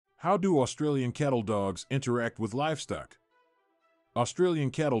How do Australian cattle dogs interact with livestock? Australian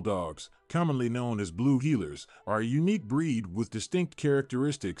cattle dogs, commonly known as blue heelers, are a unique breed with distinct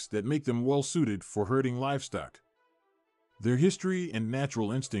characteristics that make them well suited for herding livestock. Their history and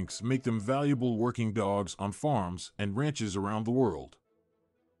natural instincts make them valuable working dogs on farms and ranches around the world.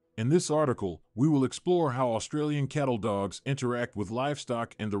 In this article, we will explore how Australian cattle dogs interact with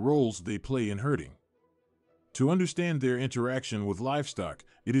livestock and the roles they play in herding. To understand their interaction with livestock,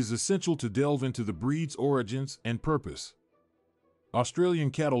 it is essential to delve into the breed's origins and purpose. Australian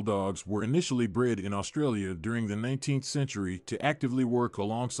cattle dogs were initially bred in Australia during the 19th century to actively work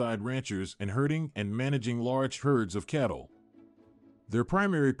alongside ranchers in herding and managing large herds of cattle. Their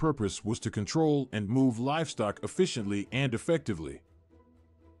primary purpose was to control and move livestock efficiently and effectively.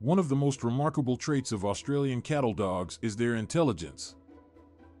 One of the most remarkable traits of Australian cattle dogs is their intelligence.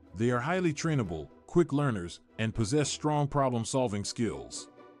 They are highly trainable, quick learners, and possess strong problem-solving skills.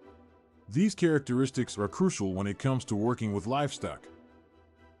 These characteristics are crucial when it comes to working with livestock.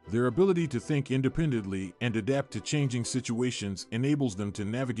 Their ability to think independently and adapt to changing situations enables them to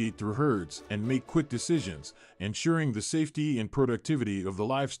navigate through herds and make quick decisions, ensuring the safety and productivity of the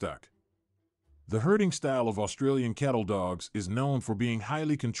livestock. The herding style of Australian cattle dogs is known for being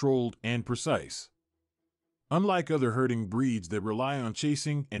highly controlled and precise. Unlike other herding breeds that rely on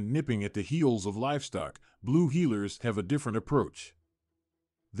chasing and nipping at the heels of livestock, blue heelers have a different approach.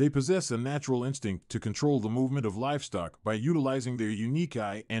 They possess a natural instinct to control the movement of livestock by utilizing their unique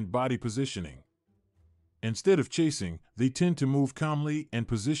eye and body positioning. Instead of chasing, they tend to move calmly and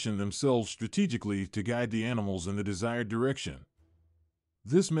position themselves strategically to guide the animals in the desired direction.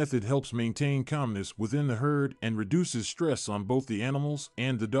 This method helps maintain calmness within the herd and reduces stress on both the animals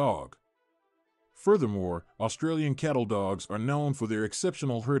and the dog. Furthermore, Australian cattle dogs are known for their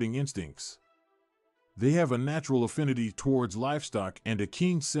exceptional herding instincts. They have a natural affinity towards livestock and a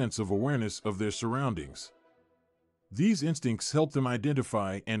keen sense of awareness of their surroundings. These instincts help them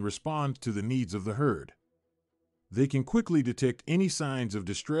identify and respond to the needs of the herd. They can quickly detect any signs of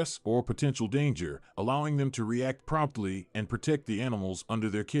distress or potential danger, allowing them to react promptly and protect the animals under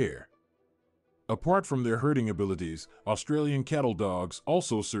their care. Apart from their herding abilities, Australian cattle dogs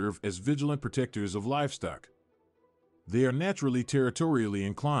also serve as vigilant protectors of livestock. They are naturally territorially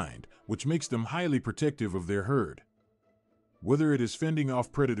inclined, which makes them highly protective of their herd. Whether it is fending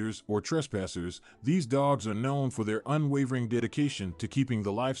off predators or trespassers, these dogs are known for their unwavering dedication to keeping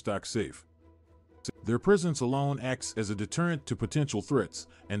the livestock safe. Their presence alone acts as a deterrent to potential threats,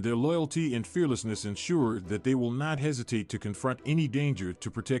 and their loyalty and fearlessness ensure that they will not hesitate to confront any danger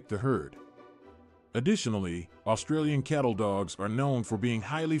to protect the herd. Additionally, Australian cattle dogs are known for being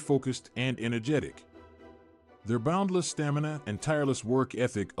highly focused and energetic. Their boundless stamina and tireless work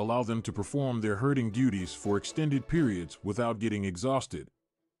ethic allow them to perform their herding duties for extended periods without getting exhausted.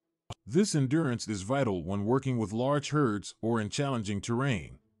 This endurance is vital when working with large herds or in challenging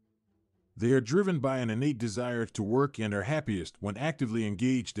terrain. They are driven by an innate desire to work and are happiest when actively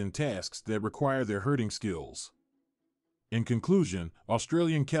engaged in tasks that require their herding skills. In conclusion,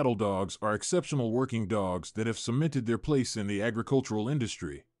 Australian cattle dogs are exceptional working dogs that have cemented their place in the agricultural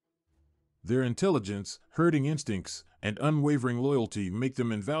industry. Their intelligence, herding instincts, and unwavering loyalty make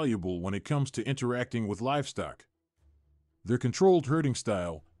them invaluable when it comes to interacting with livestock. Their controlled herding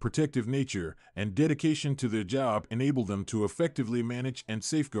style, protective nature, and dedication to their job enable them to effectively manage and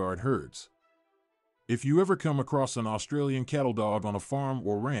safeguard herds. If you ever come across an Australian cattle dog on a farm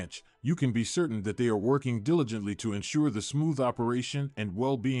or ranch, you can be certain that they are working diligently to ensure the smooth operation and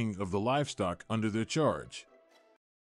well-being of the livestock under their charge.